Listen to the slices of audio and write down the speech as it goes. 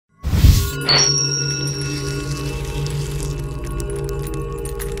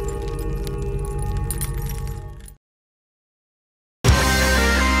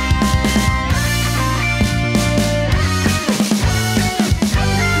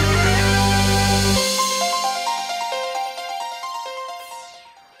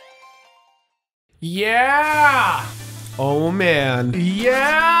Yeah! Oh man.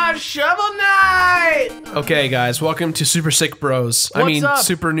 Yeah! Shovel Knight! Okay guys, welcome to Super Sick Bros. I mean, up?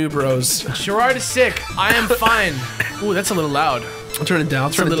 Super New Bros. Jirard is sick. I am fine. Ooh, that's a little loud. I'll turn it down, I'll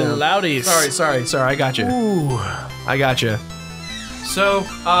turn it down. It's a little loudies. Sorry, I got you. Ooh. I got you. So,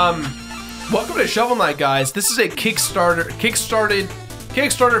 welcome to Shovel Knight, guys. This is a Kickstarter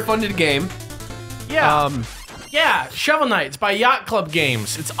funded game. Yeah. Yeah, Shovel Knight. It's by Yacht Club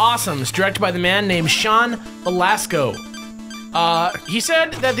Games. It's awesome. It's directed by the man named Sean Velasco. He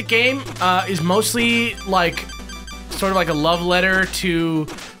said that the game is mostly like, sort of like a love letter to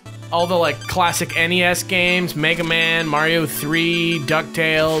all the like classic NES games, Mega Man, Mario 3,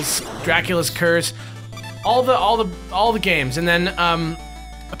 DuckTales, Dracula's Curse, all the games, and then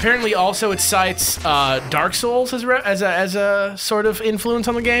apparently also it cites Dark Souls as a sort of influence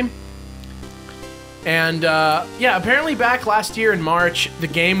on the game. And yeah, apparently back last year in March, the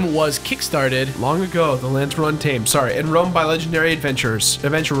game was kickstarted. Long ago, the lands were untamed. Sorry, and roamed by legendary adventurers.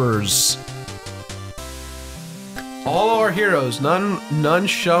 All our heroes, none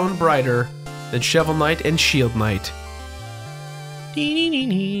shone brighter than Shovel Knight and Shield Knight.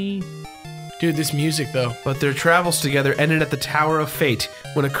 Dude, this music though. But their travels together ended at the Tower of Fate,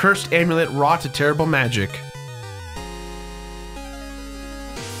 when a cursed amulet wrought a terrible magic.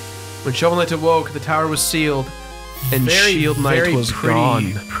 When Shovel Knight awoke, the tower was sealed, and Shield Knight was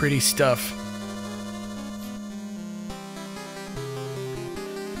gone. Pretty stuff.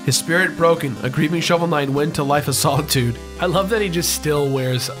 His spirit broken, a grieving Shovel Knight went to life of solitude. I love that he just still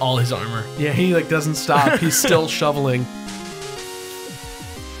wears all his armor. Yeah, he like doesn't stop. He's still shoveling.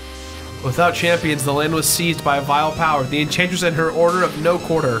 Without champions, the land was seized by a vile power, the Enchantress and her Order of No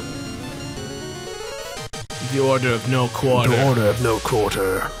Quarter. The Order of No Quarter. The Order of No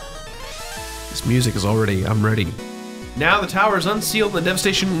Quarter. This music is already, I'm ready. Now the tower is unsealed and the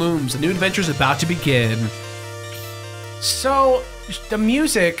devastation looms. The new adventure is about to begin. So, the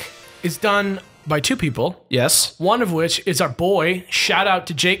music is done by two people. Yes. One of which is our boy. Shout out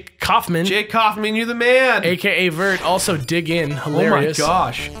to Jake Kaufman. Jake Kaufman, you're the man. AKA Vert. Also dig in. Hilarious. Oh my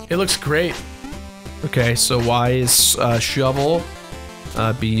gosh. It looks great. Okay, so Y is shovel.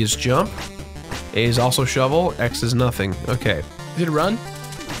 B is jump. A is also shovel. X is nothing. Okay. Did it run?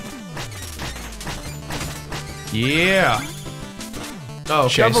 Yeah. Oh,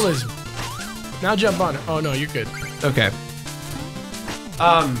 okay. Shovel is... Now jump on it. Oh no, you're good. Okay.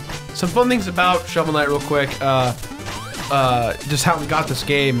 Some fun things about Shovel Knight real quick. Just how we got this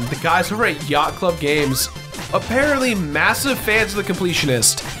game. The guys over at Yacht Club Games, apparently massive fans of the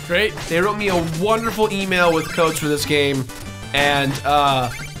Completionist. Great. They wrote me a wonderful email with codes for this game, and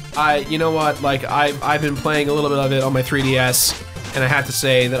you know what? Like I've been playing a little bit of it on my 3DS, and I have to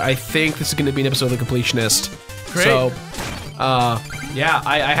say that I think this is going to be an episode of the Completionist. Great. So, yeah,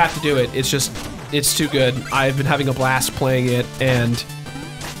 I have to do it. It's just, it's too good. I've been having a blast playing it, and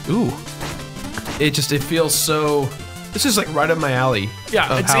ooh, it feels so. This is like right up my alley.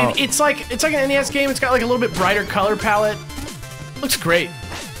 Yeah, it's like an NES game. It's got like a little bit brighter color palette. Looks great.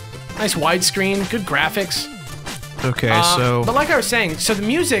 Nice widescreen, good graphics. Okay, so. But like I was saying, so the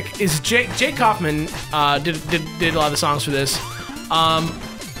music is Jake Kaufman did a lot of the songs for this.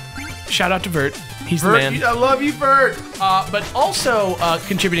 Shout out to Vert. He's the man. I love you, Vert. But also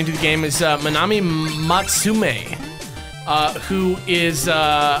contributing to the game is Manami Matsume, who is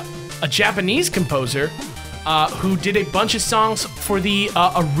a Japanese composer who did a bunch of songs for the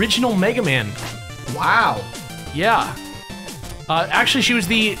original Mega Man. Wow. Yeah. Actually, she was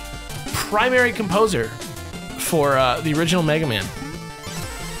the primary composer for the original Mega Man.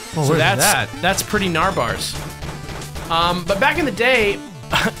 Well, so that's pretty gnarbars. But back in the day,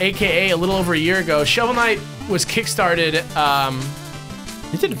 AKA a little over a year ago, Shovel Knight was kickstarted.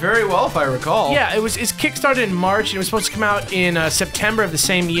 It did very well, if I recall. Yeah, it's kickstarted in March, and it was supposed to come out in September of the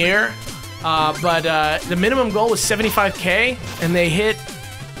same year. But the minimum goal was 75K, and they hit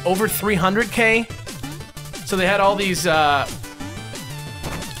over 300K. So they had all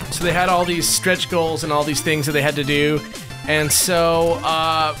these stretch goals and all these things that they had to do. And so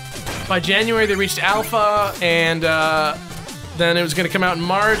by January they reached alpha, and then it was going to come out in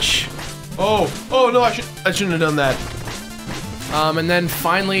March. Oh no! I shouldn't have done that. And then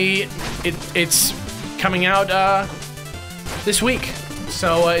finally, it's coming out this week.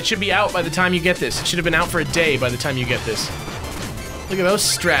 So it should be out by the time you get this. It should have been out for a day by the time you get this. Look at those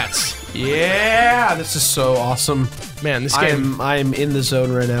strats. Yeah, this is so awesome. Man, this game... I'm in the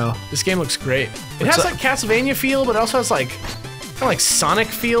zone right now. This game looks great. It has like Castlevania feel, but it also has like kind of like Sonic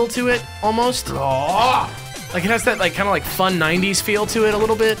feel to it, almost. Oh! Like it has that like kind of like fun 90s feel to it a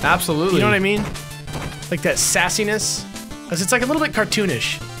little bit. Absolutely. You know what I mean? Like that sassiness. Because it's like a little bit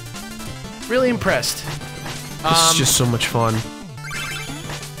cartoonish. Really impressed. This is just so much fun.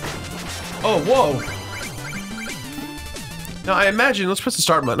 Oh, whoa. Now, I imagine, let's press the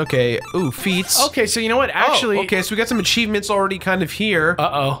start button. Okay, ooh, feats. Okay, so you know what, actually... Oh, okay, so we got some achievements already kind of here.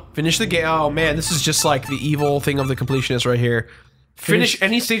 Uh-oh. Finish the game. Oh, man, this is just like the evil thing of the completionist right here. Finish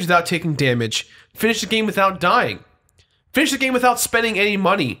any stage without taking damage. Finish the game without dying. Finish the game without spending any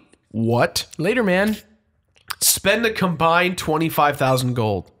money. What? Later, man. Spend a combined 25,000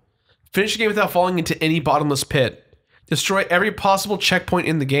 gold. Finish the game without falling into any bottomless pit. Destroy every possible checkpoint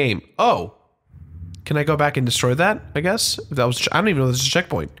in the game. Oh. Can I go back and destroy that, I guess? If that was, I don't even know if this is a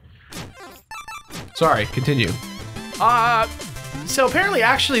checkpoint. Sorry, continue. So apparently,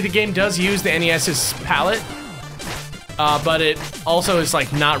 actually, the game does use the NES's palette. But it also is,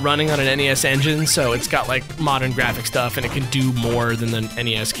 like, not running on an NES engine, so it's got, like, modern graphic stuff, and it can do more than the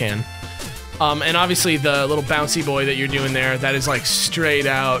NES can. And obviously, the little bouncy boy that you're doing there, that is, like, straight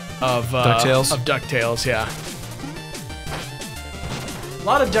out of... DuckTales? Of DuckTales, yeah. A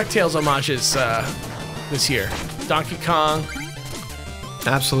lot of DuckTales homages, this year. Donkey Kong.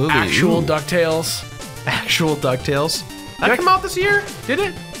 Absolutely. Actual DuckTales. Actual DuckTales. That come out this year? Did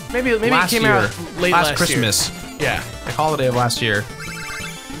it? Maybe Last it came year. out late last Christmas. year. Yeah. Like holiday of last year.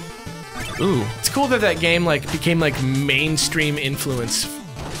 Ooh. It's cool that that game like became like mainstream influence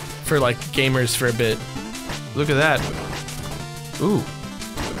for like gamers for a bit. Look at that. Ooh.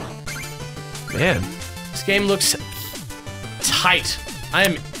 Man. This game looks tight. I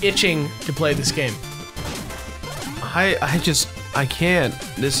am itching to play this game. I can't.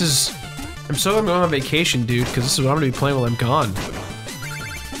 This is... I'm so glad I'm going on vacation, dude, because this is what I'm going to be playing while I'm gone.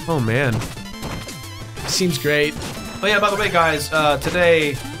 Oh, man. Seems great. Oh, yeah, by the way, guys,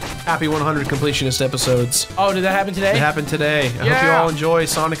 today, happy 100 completionist episodes. Oh, did that happen today? It happened today. I hope you all enjoy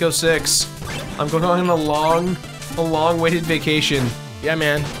Sonic 06. I'm going on a long-waited vacation. Yeah,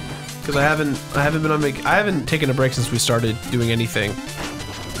 man. Because I haven't taken a break since we started doing anything.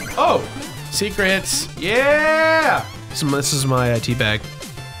 Oh! Secrets. Yeah! This is my tea bag.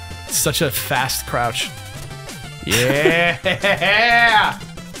 Such a fast crouch. Yeah!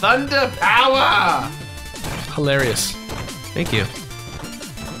 Thunder power! Hilarious. Thank you.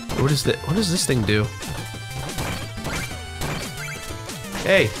 What does this thing do?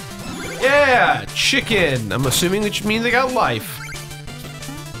 Hey. Yeah! Chicken! I'm assuming which means I got life.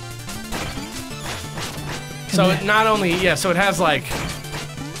 So it not only, yeah, so it has like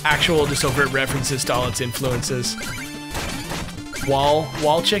actual just overt references to all its influences.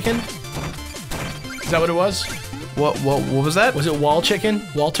 Wall chicken? Is that what it was? What was that? Was it wall chicken?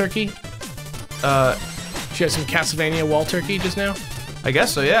 Wall turkey? She had some Castlevania wall turkey just now? I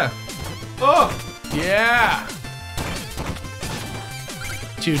guess so, yeah. Oh! Yeah!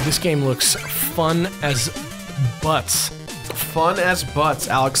 Dude, this game looks fun as butts. Fun as butts,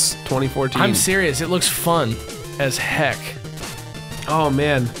 Alex 2014. I'm serious, it looks fun as heck. Oh,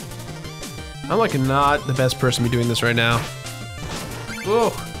 man. I'm like not the best person to be doing this right now.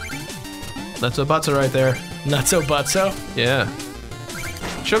 Whoa. Nutso Butso right there. Nutso Butso? Yeah.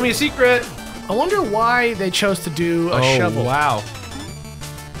 Show me a secret! I wonder why they chose to do a shovel. Wow.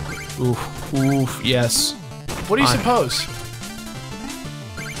 Oof. Oof. Yes. What do you suppose?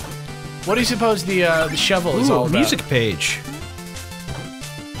 What do you suppose the shovel is all about? Music page.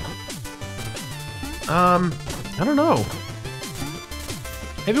 I don't know.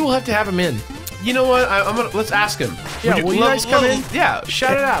 Maybe we'll have to have him in. You know what? I'm gonna let's ask him. Yeah, will you guys come in? Yeah,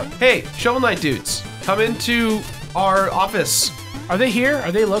 shout it out. Hey, Shovel Knight dudes, come into our office. Are they here?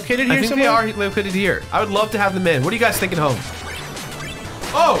 Are they located here? I think somewhere? they are located here. I would love to have them in. What do you guys think at home?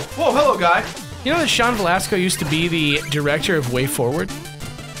 Oh, whoa, hello, guy. You know that Sean Velasco used to be the director of Way Forward?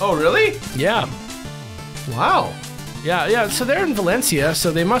 Oh, really? Yeah. Wow. Yeah. So they're in Valencia,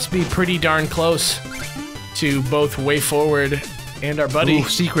 so they must be pretty darn close to both Way Forward and our buddy. Ooh,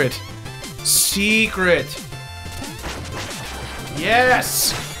 secret. Secret.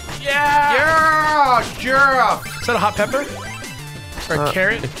 Yes. Yeah. Yeah. Is that a hot pepper? Or a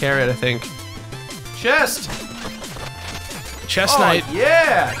carrot? A carrot, I think. Chest. Chestnut. Oh,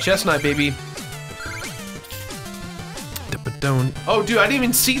 yeah. Chestnut, baby. Oh, dude, I didn't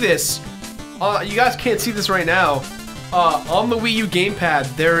even see this. You guys can't see this right now. On the Wii U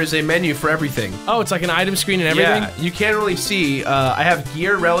gamepad, there is a menu for everything. Oh, it's like an item screen and everything? Yeah, you can't really see. I have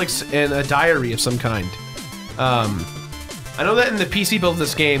gear, relics, and a diary of some kind. I know that in the PC build of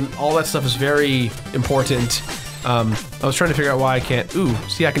this game, all that stuff is very important. I was trying to figure out why I can't. Ooh,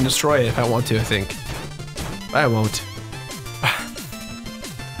 see, I can destroy it if I want to, I think. I won't.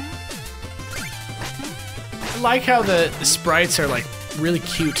 I like how the sprites are like really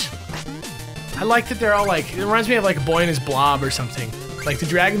cute. I like that they're all like, it reminds me of like a boy and his blob or something. Like the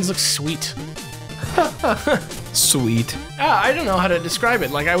dragons look sweet. Sweet. I don't know how to describe it.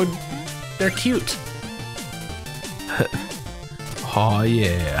 Like they're cute. Oh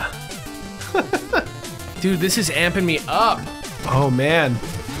yeah. Dude, this is amping me up. Oh man.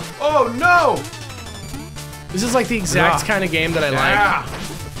 Oh no! This is like the exact kind of game that I like.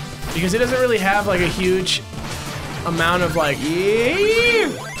 Because it doesn't really have like a huge amount of like, I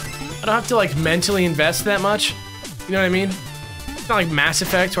don't have to like mentally invest that much. You know what I mean? It's not like Mass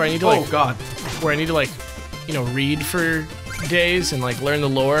Effect where I need to like, oh god, where I need to like, you know, read for days and like learn the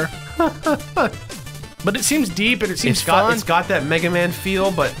lore. But it seems deep and it seems fun. It's got that Mega Man feel,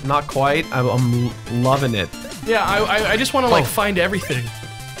 but not quite. I'm loving it. Yeah, I just want to like find everything.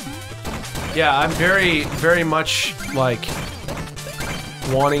 Yeah, I'm very, very much like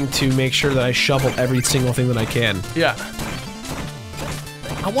wanting to make sure that I shovel every single thing that I can. Yeah.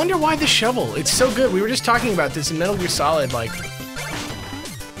 I wonder why the shovel. It's so good. We were just talking about this in Metal Gear Solid, like,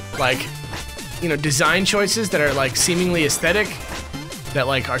 you know, design choices that are like seemingly aesthetic, that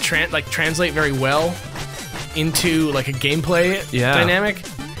like are translate very well into like a gameplay dynamic.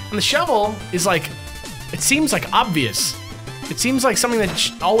 And the shovel is like, it seems like obvious. It seems like something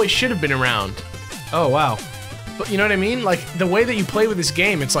that always should have been around. Oh wow. But you know what I mean? Like the way that you play with this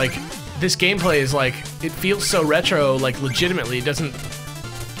game, it's like this gameplay is like, it feels so retro, like legitimately. It doesn't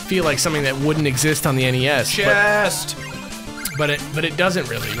feel like something that wouldn't exist on the NES. Chest. But it doesn't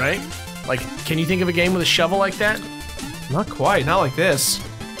really, right? Like, can you think of a game with a shovel like that? Not quite. Not like this.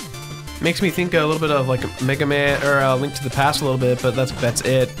 Makes me think a little bit of like Mega Man or Link to the Past a little bit, but that's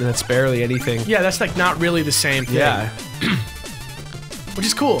it, and it's barely anything. Yeah, that's like not really the same thing. Yeah. Which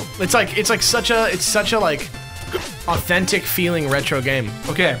is cool. It's such a like authentic feeling retro game.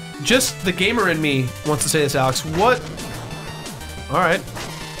 Okay, just the gamer in me wants to say this, Alex. What? All right.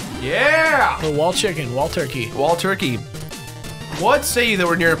 Yeah. The wall chicken, wall turkey. Wall turkey. What say you that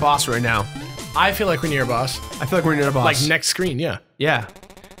we're near a boss right now? I feel like we're near a boss. I feel like we're near a boss. Like next screen, yeah. Yeah.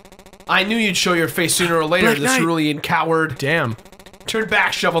 I knew you'd show your face sooner or later, this cerulean coward. Damn. Turn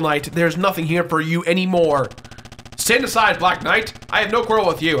back, Shovel Knight. There's nothing here for you anymore. Stand aside, Black Knight. I have no quarrel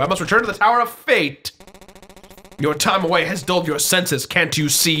with you. I must return to the Tower of Fate. Your time away has dulled your senses, can't you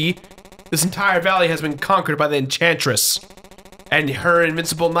see? This entire valley has been conquered by the Enchantress and her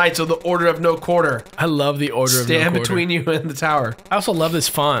invincible knights of the Order of No Quarter. I love the Order of No Quarter. Stand between you and the tower. I also love this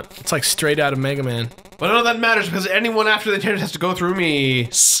font. It's like straight out of Mega Man. But none of that matters because anyone after the Enchantress has to go through me.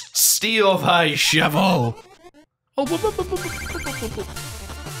 Steal thy shovel. Oh,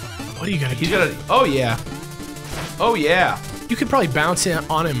 what do you gotta do? He's gotta. Oh yeah. Oh yeah. You could probably bounce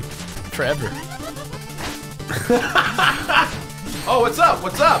on him forever. Oh, what's up?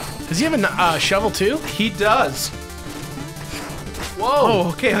 What's up? Does he have a shovel too? He does. Whoa. Oh,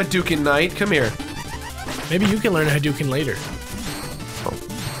 okay, Hadouken Knight, come here. Maybe you can learn Hadouken later.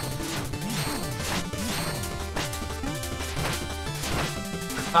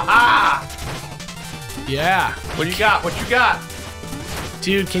 Haha! Yeah. What you got? What you got?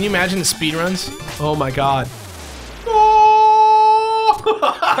 Dude, can you imagine the speedruns? Oh my god. Oh!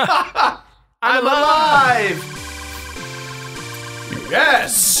 I'm alive!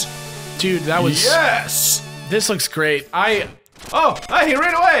 Yes! Dude, that was... Yes! This looks great. Oh, he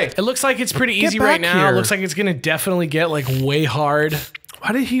ran away! It looks like it's pretty easy right now. It looks like it's gonna definitely get, like, way hard.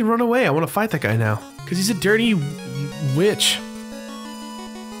 Why did he run away? I want to fight that guy now. Because he's a dirty witch.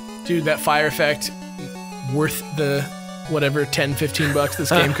 Dude, that fire effect, worth the, whatever, 10, 15 bucks this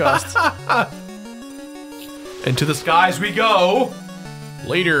game costs. Into the skies we go!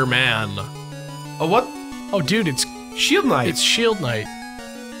 Later, man. Oh, what? Oh, dude, it's Shield Knight. It's Shield Knight.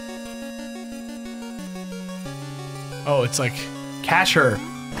 Oh, it's like... Catch her.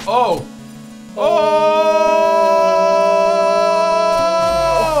 Oh! Oh!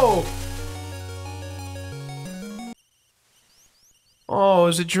 Oh, it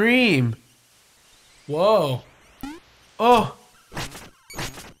was a dream. Whoa. Oh.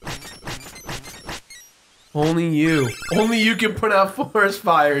 Only you can put out forest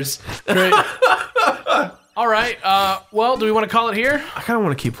fires. Great. All right, well, do we want to call it here? I kind of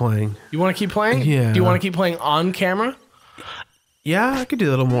want to keep playing. You want to keep playing? Yeah. Do you want to keep playing on camera? Yeah, I could do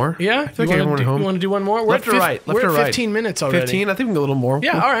a little more. Yeah? I feel like I want to home. You want to do one more? Left or right? We're at 15 minutes already. 15? I think we can go a little more.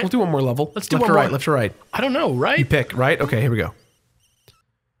 Yeah, all right. We'll do one more level. Let's do left one or more. right, left or right. I don't know, right? You pick, right? Okay, here we go.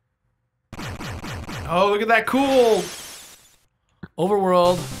 Oh, look at that cool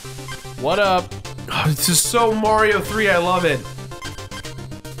Overworld. What up? Oh, this is so Mario 3. I love it.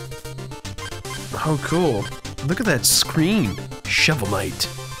 Oh, cool. Look at that screen. Shovel Knight.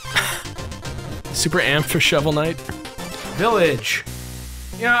 Super amped for Shovel Knight. Village.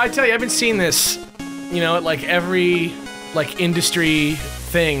 You know, I tell you, I've been seeing this, you know, at like every like industry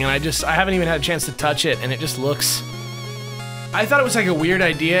thing, and I haven't even had a chance to touch it, and it just looks. I thought it was like a weird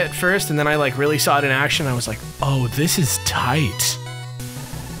idea at first, and then I like really saw it in action. And I was like, oh, this is tight.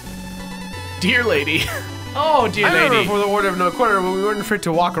 Dear lady. Oh, dear I lady. remember before the Order of No Quarter when we weren't afraid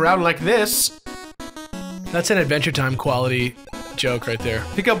to walk around like this. That's an Adventure Time quality joke right there.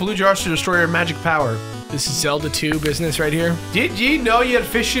 Pick up blue jars to destroy your magic power. This is Zelda II business right here. Did ye know your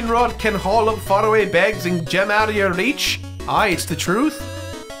fishing rod can haul up faraway bags and gem out of your reach? Aye, it's the truth.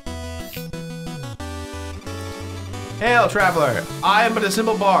 Hail, traveler. I am but a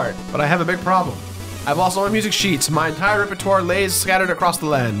simple bard, but I have a big problem. I've lost all my music sheets. My entire repertoire lays scattered across the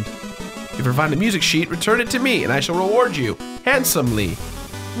land. If you find a music sheet, return it to me, and I shall reward you handsomely.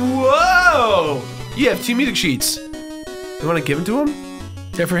 Whoa! You have 2 music sheets. You want to give them to him?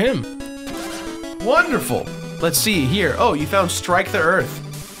 They're for him. Wonderful. Let's see here. Oh, you found Strike the Earth.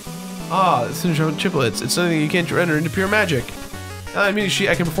 Ah, it's in triplets. It's something you can't render into pure magic. Music sheet,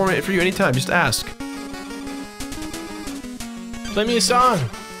 I can perform it for you anytime. Just ask. Play me a song.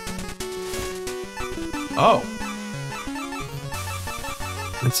 Oh.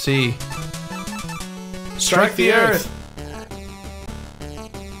 Let's see. Strike the Earth.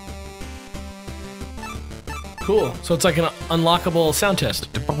 Cool. So it's like an unlockable sound test.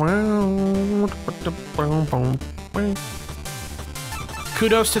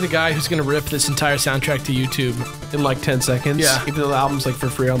 Kudos to the guy who's gonna rip this entire soundtrack to YouTube In like 10 seconds. Yeah. Even though the album's like for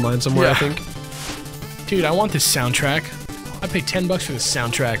free online somewhere, Yeah. I think. Dude, I want this soundtrack. I paid $10 for this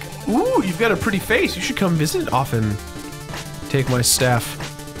soundtrack. Ooh, you've got a pretty face. You should come visit often. Take my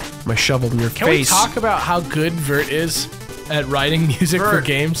staff, my shovel in your Can face. we talk about how good Vert is at writing music for Vert.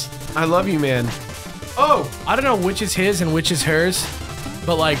 games? I love you, man. Oh, I don't know which is his and which is hers,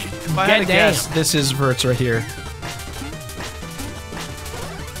 but like, if I had to guess, this is Vert's right here.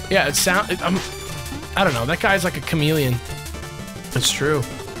 Yeah, I don't know. That guy's like a chameleon. It's true.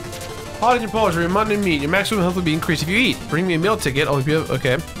 Pardon your poetry, mutton and meat. Your maximum health will be increased if you eat. Bring me a meal ticket. I'll be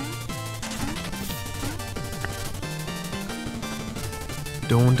okay.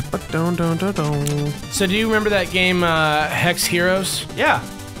 So do you remember that game, Hex Heroes? Yeah.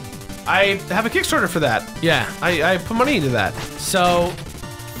 I have a Kickstarter for that. Yeah. I put money into that. So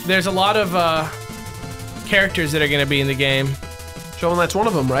there's a lot of characters that are going to be in the game. Shovel Knight's one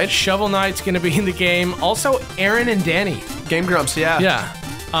of them, right? Shovel Knight's going to be in the game. Also, Aaron and Danny. Game Grumps, yeah. Yeah.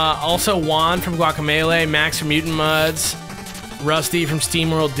 Also, Juan from Guacamelee, Max from Mutant Muds, Rusty from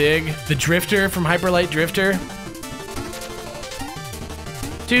SteamWorld Dig, the Drifter from Hyperlight Drifter.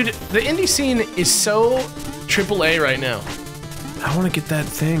 Dude, the indie scene is so AAA right now. I want to get that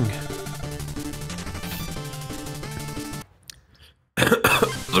thing.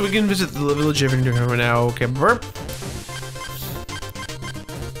 So we can visit the village every now. Okay, burp.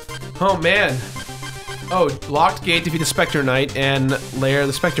 Oh man. Oh, locked gate, defeat the Spectre Knight, and lair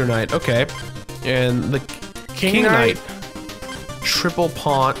the Spectre Knight. Okay. And the King Knight. Triple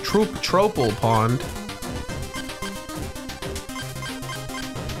pond. Tropal pond.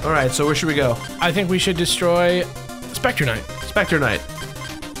 Alright, so where should we go? I think we should destroy Spectre Knight. Spectre Knight.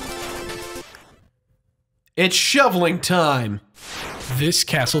 It's shoveling time. This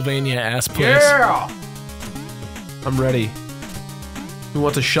Castlevania-ass place. Yeah! I'm ready. Who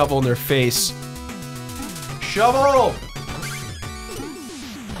wants a shovel in their face? Shovel!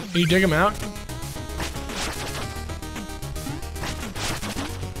 Can you dig them out?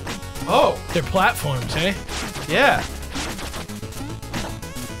 Oh, They're platforms, eh? yeah.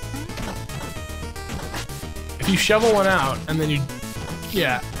 If you shovel one out, and then you...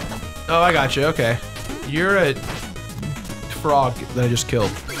 Yeah. Oh, I got you. Okay. You're a frog that I just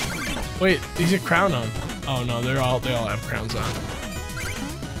killed. Wait, these are crowned on. Oh no, they all have crowns on.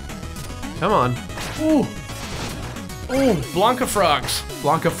 Come on. Ooh. Ooh, Blanca frogs.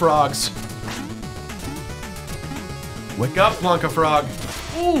 Blanca frogs. Wake up, Blanca frog.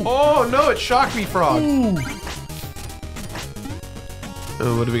 Ooh. Oh no, it shocked me, frog. Ooh.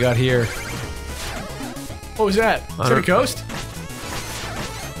 Oh, what do we got here? What was that? Is that a ghost?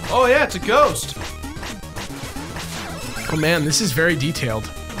 Oh yeah, it's a ghost. Oh man, this is very detailed.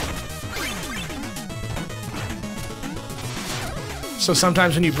 So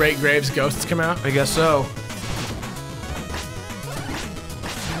sometimes when you break graves, ghosts come out? I guess so.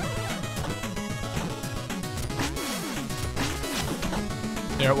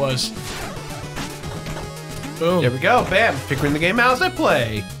 There it was. Boom. There we go. Bam. Figuring the game out as I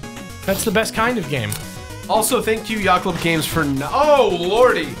play. That's the best kind of game. Also, thank you, Yacht Club Games, for oh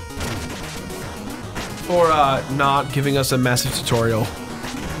lordy, for not giving us a massive tutorial.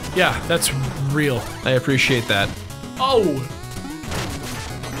 Yeah, that's real. I appreciate that. Oh.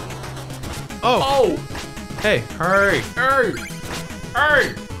 Oh. Oh. Hey. Hurry. Hey.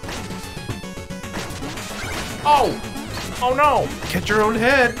 Hey. Oh. Oh no. Catch your own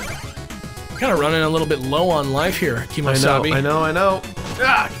head. Kind of running a little bit low on life here, Kimosabi. I know.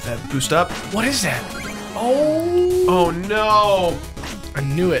 Ah, get that boost up. What is that? Oh. Oh no. I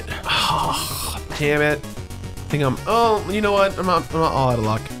knew it. Oh, damn it. I think I'm. Oh, you know what? I'm not all out of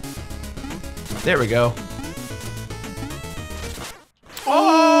luck. There we go.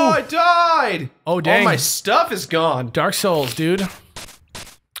 Oh, I died. Oh, dang. All my stuff is gone. Dark Souls, dude.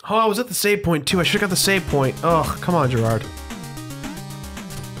 Oh, I was at the save point too. I should have got the save point. Oh, come on, Jirard.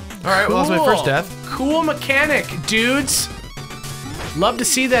 All right, well, that's my first death. Cool mechanic, dudes. Love to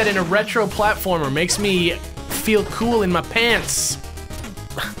see that in a retro platformer. Makes me feel cool in my pants.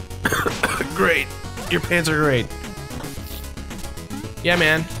 Great. Your pants are great. Yeah,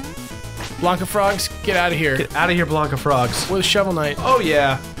 man. Blanca Frogs, get out of here. Get out of here, Blanca Frogs. With Shovel Knight. Oh,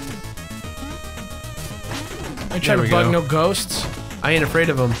 yeah. I try to bug no ghosts. I ain't afraid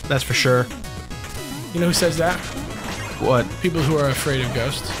of them, that's for sure. You know who says that? What? People who are afraid of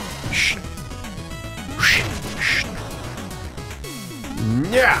ghosts. Shh. Shh. Shh.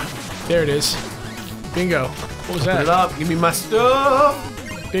 Yeah. There it is. Bingo. What was that? Put it up. Give me my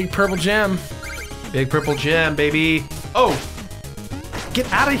stuff. Big purple gem. Big purple gem, baby. Oh.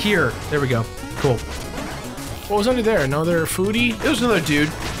 Get out of here. There we go. Cool. What was under there? Another foodie? It was another dude.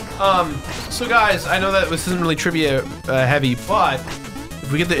 So guys, I know that this isn't really trivia heavy, but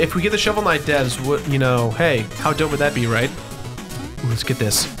if we get the Shovel Knight devs, what, you know, hey, how dope would that be, right? Ooh, let's get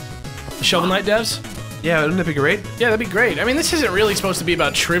this. The Shovel Knight devs? Yeah, wouldn't that be great? Yeah, that'd be great. I mean, this isn't really supposed to be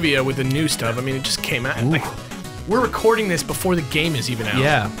about trivia with the new stuff. I mean, it just came out. Like, we're recording this before the game is even out.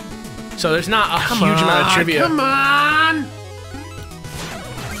 Yeah. So there's not a huge amount of trivia. Come on!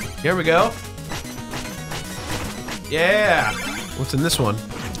 Here we go. Yeah. What's in this one?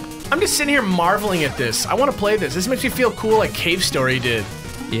 I'm just sitting here marveling at this. I want to play this. This makes me feel cool like Cave Story did.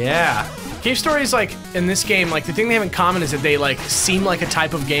 Yeah. Cave Story is like, in this game, like the thing they have in common is that they like seem like a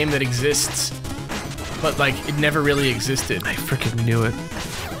type of game that exists, but like it never really existed. I freaking knew it.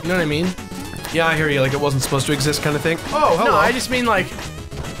 You know what I mean? Yeah, I hear you. Like it wasn't supposed to exist kind of thing. Oh, hello. No, I just mean like,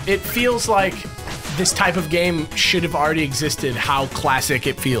 it feels like this type of game should have already existed, how classic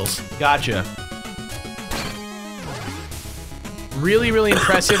it feels. Gotcha. Really, really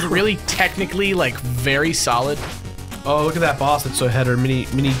impressive, really technically, like, very solid. Oh, look at that boss that's so header, mini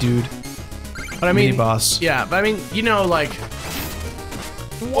dude. But I mean, mini boss. Yeah, but I mean, you know, like...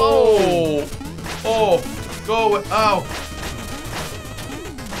 Whoa! Oh! Go! Oh!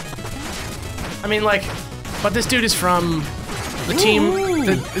 I mean, like, but this dude is from the team...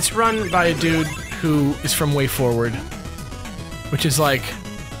 It's run by a dude who is from Way Forward, which is, like,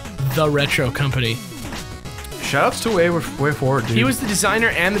 the retro company. Shoutouts to Way Forward, dude. He was the designer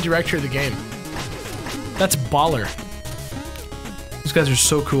and the director of the game. That's baller. These guys are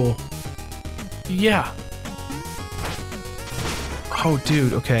so cool. Yeah. Oh,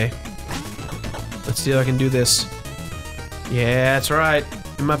 dude, okay. Let's see if I can do this. Yeah, that's right.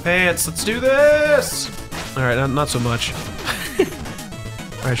 In my pants. Let's do this! Alright, not so much.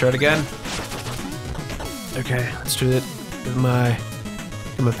 Alright, try it again. Okay, let's do it. Get my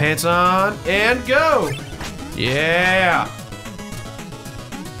pants on, and go! Yeah!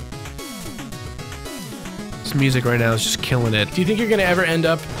 This music right now is just killing it. Do you think you're gonna ever end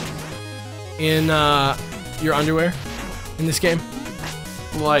up in your underwear in this game?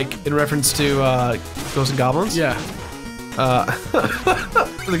 Like, in reference to Ghosts and Goblins? Yeah.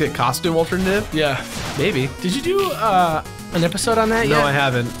 Like a costume alternative? Yeah. Maybe. Did you do an episode on that yet? No, I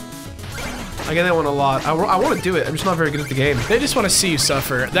haven't. I get that one a lot. I want to do it. I'm just not very good at the game. They just want to see you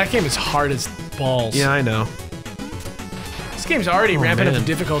suffer. That game is hard as balls. Yeah, I know. This game's already ramping up the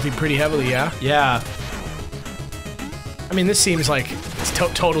difficulty pretty heavily, yeah? Yeah. I mean, this seems like it's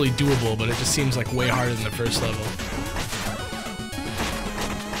totally doable, but it just seems like way harder than the first level.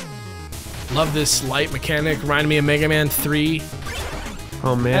 Love this light mechanic. Reminded me of Mega Man 3.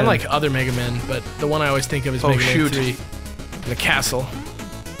 Oh, man. And like other Mega Men, but the one I always think of is Mega Man 3. The castle.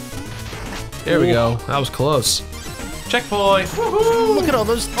 There we go. That was close. Checkpoint! Woohoo! Look at all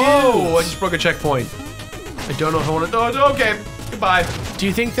those dudes! Oh, I just broke a checkpoint. I don't know if I want to... Oh, okay. Goodbye. Do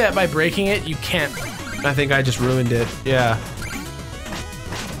you think that by breaking it, you can't... I think I just ruined it. Yeah.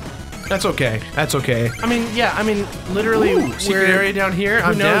 That's okay. That's okay. I mean, yeah, I mean, literally... Ooh, secret area down here?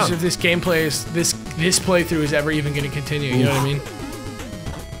 Who I'm knows down. if this gameplay is... This this playthrough is ever even going to continue. You know what I mean?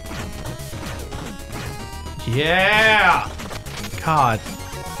 Yeah. God,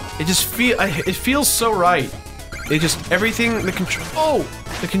 it feels so right. It just everything the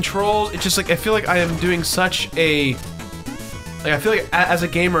controls. It's just like I feel like I am doing such a. Like I feel like as a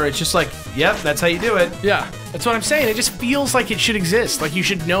gamer, it's just like, yep, that's how you do it. Yeah, that's what I'm saying. It just feels like it should exist. Like you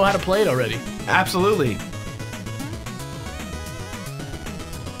should know how to play it already. Absolutely.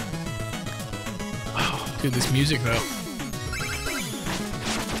 Oh, dude, this music though.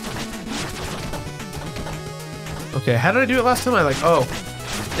 Okay, how did I do it last time? Oh,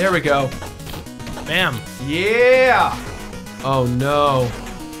 there we go. Bam. Yeah. Oh no.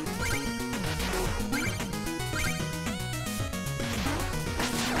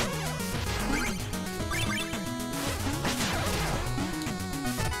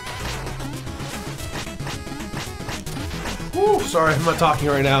 Woo, sorry, I'm not talking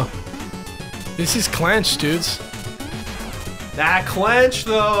right now. This is clenched, dudes. That clench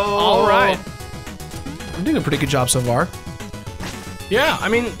though. All right. I'm doing a pretty good job so far. Yeah, I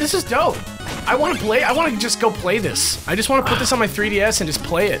mean, this is dope. I want to just go play this. I just want to put this on my 3DS and just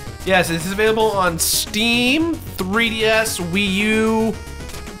play it. Yes, this is available on Steam, 3DS, Wii U.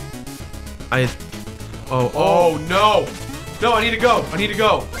 Oh no. No, I need to go. I need to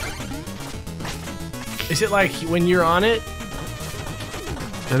go. Is it like when you're on it?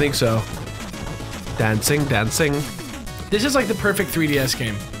 I think so. Dancing, dancing. This is like the perfect 3DS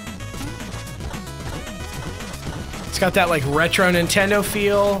game. It's got that like retro Nintendo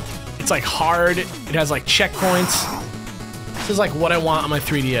feel. It's like hard. It has like checkpoints. This is like what I want on my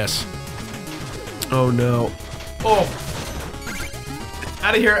 3DS. Oh no. Oh.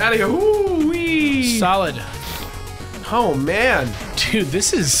 Out of here, out of here. Ooh wee. Solid. Oh man. Dude,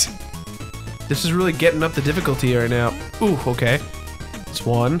 this is really getting up the difficulty right now. Ooh, okay. It's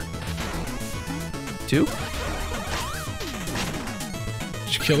 1, 2.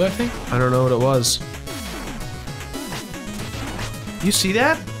 Did you kill that thing? I don't know what it was. You see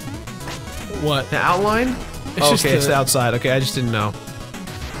that? What? The outline? It's just okay, it's the outside. Okay, I just didn't know.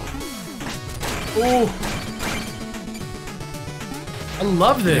 Ooh. I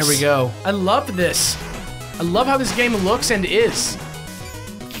love this. There we go. I love this. I love how this game looks and is.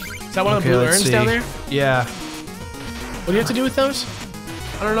 Is that one of the blue urns down there? Yeah. What do you have to do with those?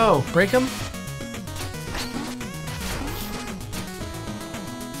 I don't know. Break them?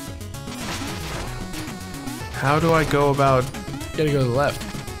 How do I go about... You gotta go to the left.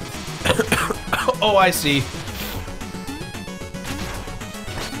 Oh, I see.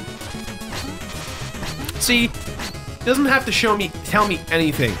 See? It doesn't have to tell me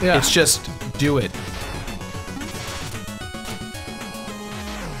anything. Yeah. It's just do it.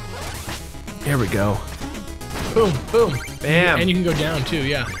 There we go. Boom, boom. Bam. And you can go down too,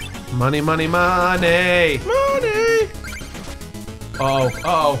 yeah. Money, money, money. Money. Oh,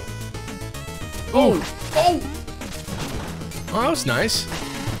 oh. Oh, oh. Oh, that was nice.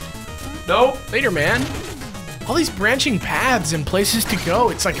 Nope. Later, man. All these branching paths and places to go.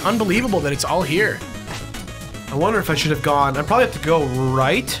 It's like unbelievable that it's all here. I wonder if I should have gone. I probably have to go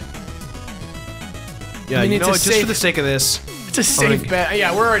right. Yeah, I mean, you know what? it's a Just for the sake of this. It's a safe bet.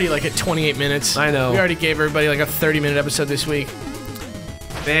 Yeah, we're already like at 28 minutes. I know. We already gave everybody like a 30-minute episode this week.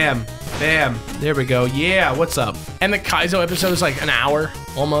 Bam. Bam. There we go. Yeah, what's up? And the Kaizo episode is like an hour,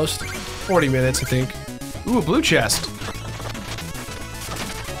 almost. 40 minutes, I think. Ooh, a blue chest.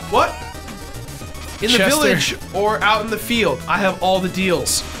 What? In the Chester. village or out in the field, I have all the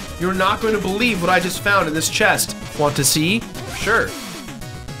deals. You're not going to believe what I just found in this chest. Want to see? Sure.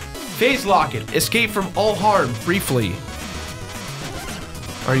 Phase lock it. Escape from all harm briefly.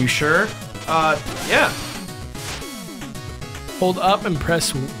 Are you sure? Yeah. Hold up and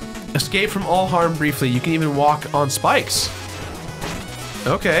press. Escape from all harm briefly. You can even walk on spikes.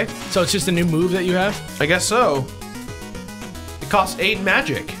 Okay. So it's just a new move that you have? I guess so. It costs 8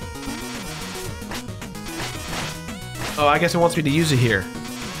 magic. Oh, I guess it wants me to use it here.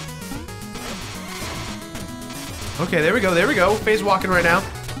 Okay, there we go, there we go. Phase walking right now.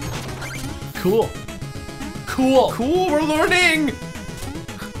 Cool. Cool. Cool, we're learning!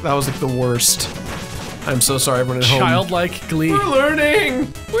 That was like the worst. I'm so sorry, everyone at home. Childlike glee. We're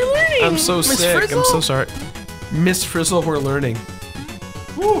learning! We're learning! I'm so Miss sick, Frizzle? I'm so sorry. Miss Frizzle, we're learning.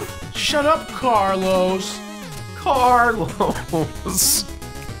 Woo! Shut up, Carlos. Carlos.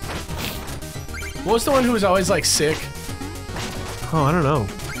 What was the one who was always like sick? Oh, I don't know.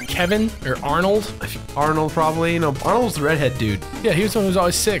 Kevin or Arnold? Arnold, probably. No, Arnold's the redhead dude. Yeah, he was the one who was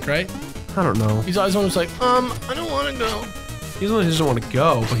always sick, right? I don't know. He's always the one who's like, I don't want to go. He's the one who doesn't want to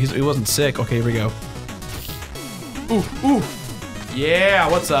go, but he wasn't sick. Okay, here we go. Ooh, ooh. Yeah,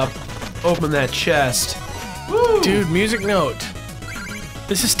 what's up? open that chest. Woo! Dude, music note.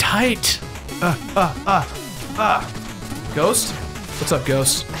 This is tight. Ghost? What's up,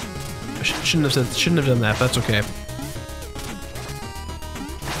 Ghost? I shouldn't have done that. That's okay.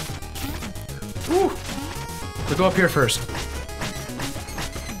 Woo! We'll go up here first.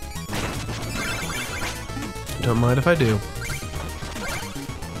 Don't mind if I do.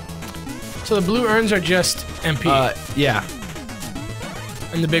 So the blue urns are just MP. Yeah.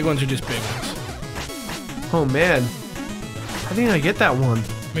 And the big ones are just big ones. Oh man. I think I get that one.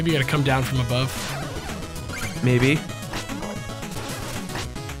 Maybe you gotta come down from above. Maybe.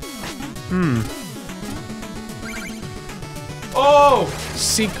 Oh!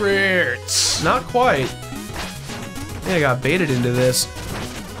 Secrets! Not quite. I think I got baited into this.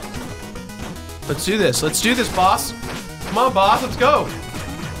 Let's do this. Let's do this, boss. Come on, boss. Let's go.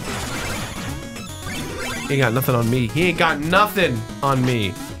 He ain't got nothing on me. He ain't got nothing on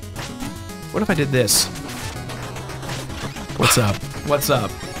me. What if I did this? What's up? What's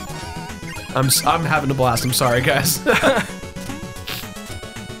up? I'm having a blast. I'm sorry, guys. Let's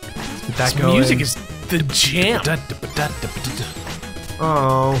get that going. Music is the jam.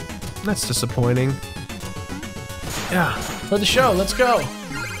 Oh, that's disappointing. Yeah, for the show. Let's go.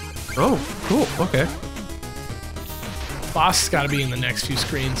 Oh, cool. Okay. Boss has got to be in the next few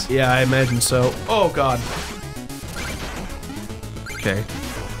screens. Yeah, I imagine so. Oh, God. Okay.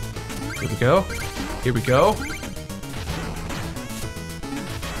 Here we go. Here we go.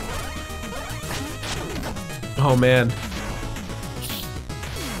 Oh, man.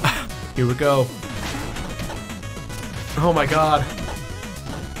 Here we go. Oh, my God.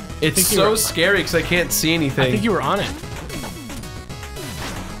 It's so scary because I can't see anything. I think you were on it.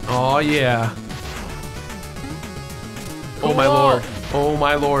 Oh, yeah. Oh, my lord. Oh,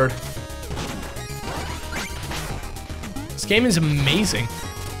 my lord. This game is amazing.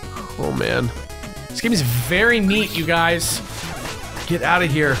 Oh, man. This game is very neat, you guys. Get out of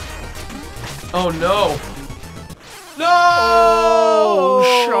here. Oh, no. No!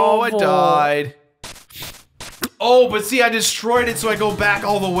 Oh, I shovel. died. Oh, but see, I destroyed it, so I go back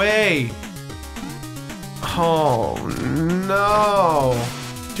all the way. Oh, no.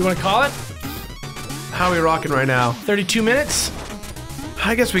 Do you want to call it? How are we rocking right now? 32 minutes?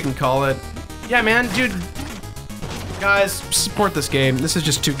 I guess we can call it. Yeah, man, dude. Guys, support this game. This is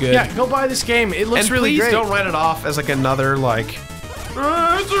just too good. Yeah, go buy this game. It looks and really please great. don't write it off as like another like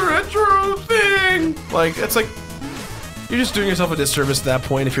it's a retro thing. Like it's like you're just doing yourself a disservice at that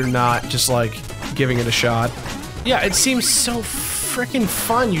point if you're not just like giving it a shot. Yeah, it seems so freaking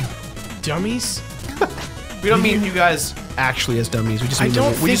fun, you dummies. We don't mean you guys actually as dummies. We just mean I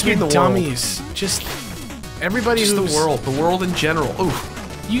don't we think just mean you're the dummies. Just everybody world. who's Just the world in general. Ooh.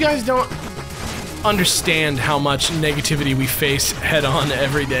 You guys don't understand how much negativity we face head on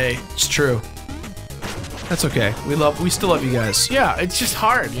every day. It's true. That's okay. We still love you guys. Yeah, it's just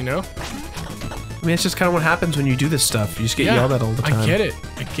hard, you know? I mean, it's just kind of what happens when you do this stuff. You just get yelled at all the time. I get it.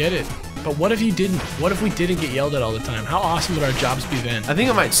 I get it. But what if you didn't? What if we didn't get yelled at all the time? How awesome would our jobs be then? I think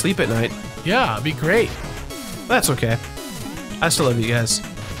I might sleep at night. Yeah, it'd be great. That's okay. I still love you guys.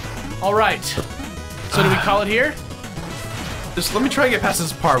 All right. So do we call it here? Just let me try and get past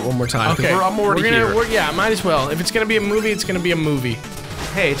this part one more time. Okay. I'm already here. Yeah, might as well. If it's gonna be a movie, it's gonna be a movie.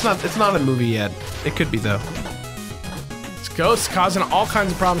 Hey, it's not a movie yet. It could be though. It's ghosts causing all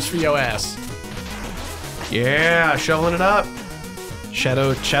kinds of problems for yo ass. Yeah, shoveling it up.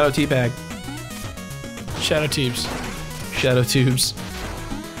 Shadow teabag. Shadow tubes. Shadow tubes.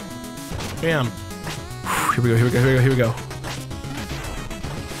 Bam. Here we go, here we go, here we go, here we go.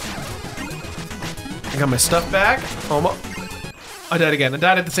 I got my stuff back. Almost. I died again. I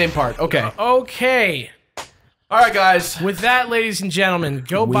died at the same part. Okay. Okay. Alright, guys. With that, ladies and gentlemen,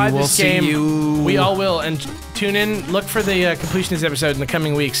 go buy this game. You. We all will. And tune in. Look for the Completionist episode in the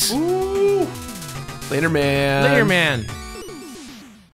coming weeks. Ooh. Later, man. Later, man.